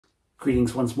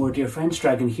Greetings once more, dear friends.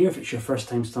 Dragon here. If it's your first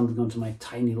time stumbling onto my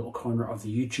tiny little corner of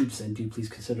the YouTubes, then do please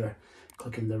consider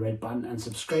clicking the red button and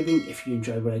subscribing if you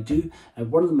enjoy what I do.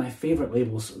 One of my favourite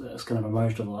labels that's kind of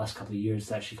emerged over the last couple of years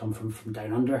to actually come from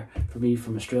down under for me,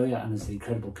 from Australia, and is the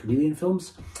incredible Chameleon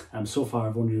Films. So far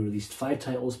I've only released 5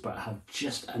 titles, but I have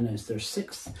just announced their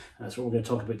 6th, and that's what we're going to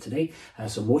talk about today.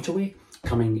 So Motorway,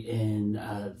 coming in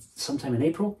sometime in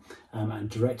April, and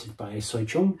directed by Soi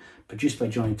Chung, produced by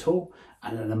Johnny To,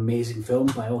 and an amazing film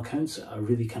by all accounts. A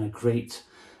really kind of great,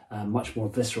 much more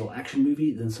visceral action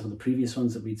movie than some of the previous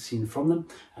ones that we'd seen from them.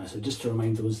 So just to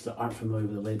remind those that aren't familiar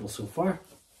with the label so far,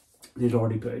 they'd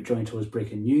already put out Johnny To's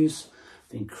Breaking News,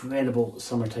 the incredible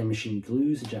Summertime Machine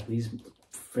Blues, a Japanese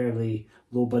fairly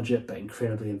low budget but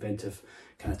incredibly inventive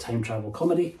kind of time travel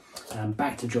comedy.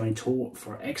 Back to Johnny To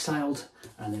for Exiled,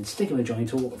 and then sticking with Johnny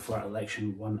To for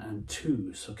Election 1 and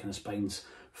 2, so kind of spines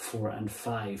 4 and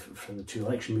 5 for the 2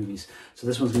 election movies. So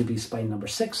this one's going to be spine number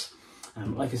 6.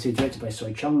 Like I say, directed by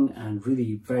Soi Chung, and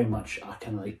really very much a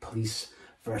kind of like police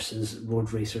versus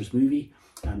road racers movie.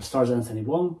 Stars Anthony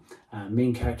Wong.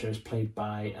 Main character is played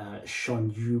by Sean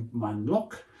Yu Man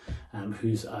Lok,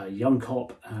 who's a young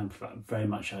cop, very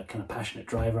much a kind of passionate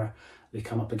driver. They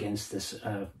come up against this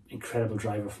incredible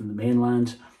driver from the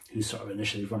mainland, who's sort of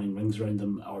initially running rings around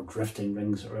them, or drifting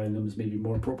rings around them is maybe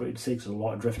more appropriate to say, because there's a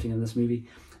lot of drifting in this movie.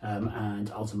 And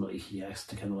ultimately he has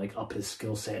to kind of like up his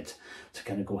skill set to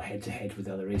kind of go head to head with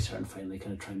the other racer and finally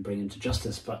kind of try and bring him to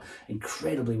justice. But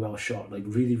incredibly well shot, like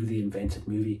really inventive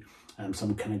movie.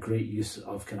 Some kind of great use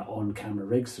of kind of on-camera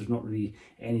rigs. There's not really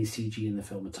any CG in the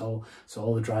film at all, so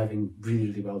all the driving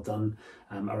really well done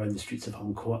around the streets of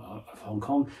Hong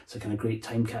Kong. It's a kind of great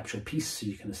time capsule piece, so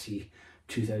you kind of see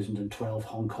 2012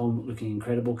 Hong Kong looking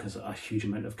incredible because a huge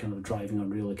amount of kind of driving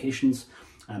on real locations.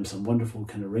 Some wonderful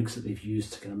kind of rigs that they've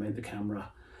used to kind of mount the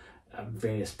camera at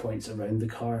various points around the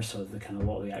car, so the kind of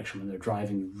a lot of the action when they're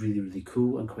driving really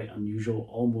cool and quite unusual,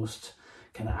 almost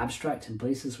kind of abstract in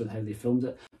places with how they filmed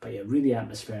it. But yeah, really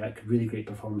atmospheric, really great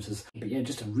performances. But yeah,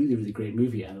 just a really great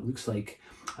movie, and it looks like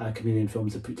Chameleon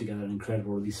Films have put together an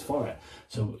incredible release for it.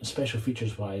 So special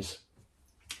features wise,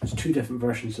 there's 2 different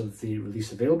versions of the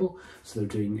release available. So they're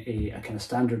doing a kind of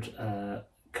standard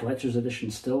collector's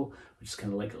edition still, which is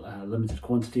kind of like limited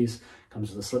quantities,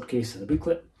 comes with a slipcase and a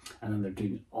booklet. And then they're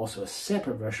doing also a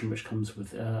separate version which comes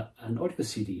with an audio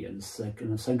CD, and it's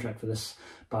kind of soundtrack for this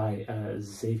by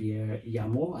Xavier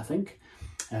Yamo, I think,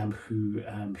 who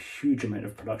huge amount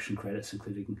of production credits,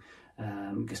 including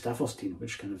Gustaffelstein,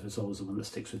 which kind of is always the one that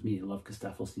sticks with me. I love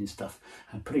Gustaffelstein stuff.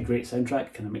 And pretty great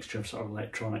soundtrack, kind of mixture of sort of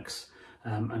electronics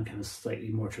and kind of slightly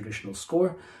more traditional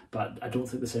score. But I don't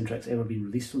think the soundtrack's ever been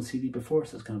released on CD before,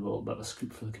 so it's kind of a little bit of a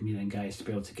scoop for the Chameleon guys to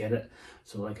be able to get it.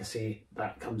 So like I say,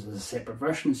 that comes as a separate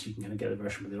version, so you can kind of get the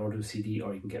version with the audio CD,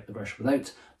 or you can get the version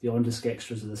without. The on-disc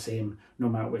extras are the same no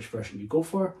matter which version you go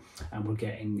for. And we're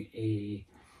getting a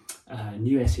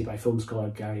new essay by film scholar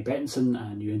Gary Bettinson,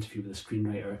 a new interview with the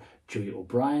screenwriter Joey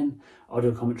O'Brien,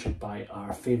 audio commentary by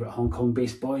our favourite Hong Kong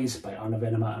based boys by Arnav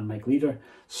Enema and Mike Leader.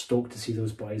 Stoked to see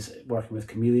those boys working with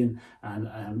Chameleon,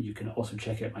 and you can also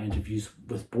check out my interviews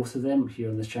with both of them here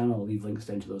on this channel. I'll leave links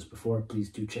down to those before. Please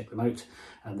do check them out,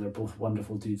 and they're both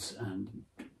wonderful dudes, and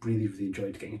really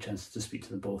enjoyed getting a chance to speak to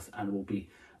them both, and we'll be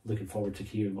looking forward to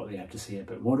hearing what they have to say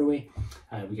about Motorway.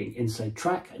 We're getting Inside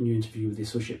Track, a new interview with the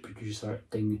associate producer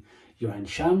Ding Yuan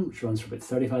Shan, which runs for about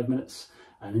 35 minutes.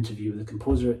 An interview with the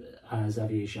composer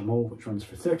Xavier Jameau, which runs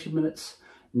for 30 minutes.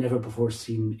 Never before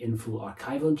seen in full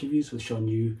archival interviews with Sean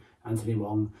Yu, Anthony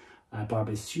Wong,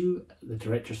 Barbara Hsu, the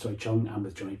director Soi Chung, and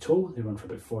with Johnny To. They run for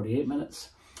about 48 minutes.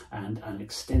 And an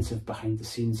extensive behind the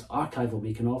scenes archival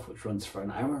making of, which runs for an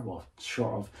hour, well,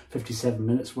 short of 57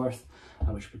 minutes worth,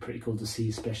 which would be pretty cool to see.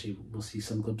 Especially we'll see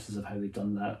some glimpses of how they've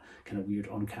done that kind of weird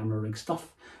on camera rig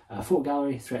stuff. Photo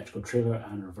gallery, theatrical trailer,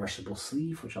 and reversible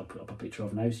sleeve, which I'll put up a picture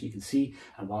of now so you can see.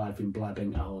 And while I've been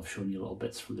blabbing, I'll have shown you little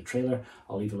bits from the trailer.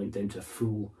 I'll leave a link down to a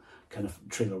full kind of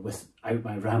trailer without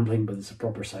my rambling, but it's a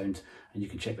proper sound, and you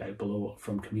can check that out below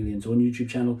from Chameleon's own YouTube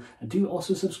channel. And do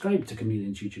also subscribe to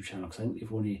Chameleon's YouTube channel, because I think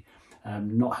they've only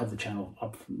not had the channel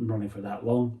up and running for that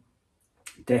long.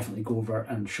 Definitely go over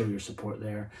and show your support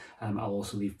there. I'll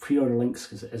also leave pre-order links,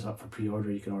 because it is up for pre-order.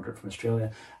 You can order it from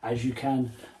Australia, as you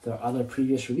can their other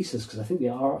previous releases, because I think they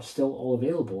are still all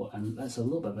available, and that's a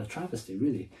little bit of a travesty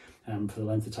really, for the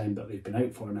length of time that they've been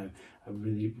out for now. I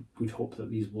really would hope that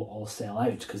these will all sell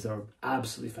out, because they're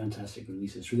absolutely fantastic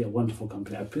releases. Really a wonderful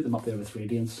company. I'd put them up there with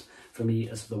Radiance for me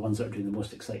as the ones that are doing the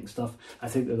most exciting stuff. I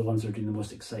think they're the ones that are doing the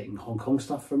most exciting Hong Kong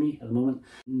stuff for me at the moment.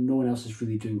 No one else is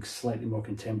really doing slightly more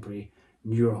contemporary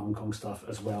newer Hong Kong stuff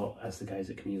as well as the guys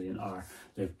at Chameleon are.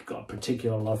 They've got a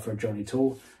particular love for Johnny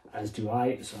To, as do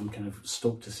I. So I'm kind of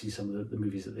stoked to see some of the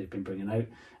movies that they've been bringing out,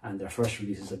 and their first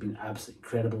releases have been absolutely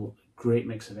incredible. Great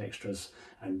mix of extras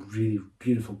and really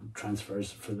beautiful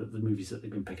transfers for the movies that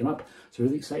they've been picking up. So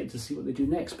really excited to see what they do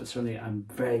next, but certainly I'm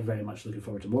very, very much looking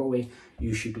forward to Motorway.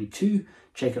 You should be too.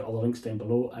 Check out all the links down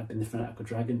below. I've been the Fanatical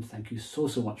Dragon. Thank you so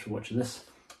much for watching this.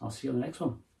 I'll see you on the next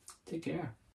one. Take care.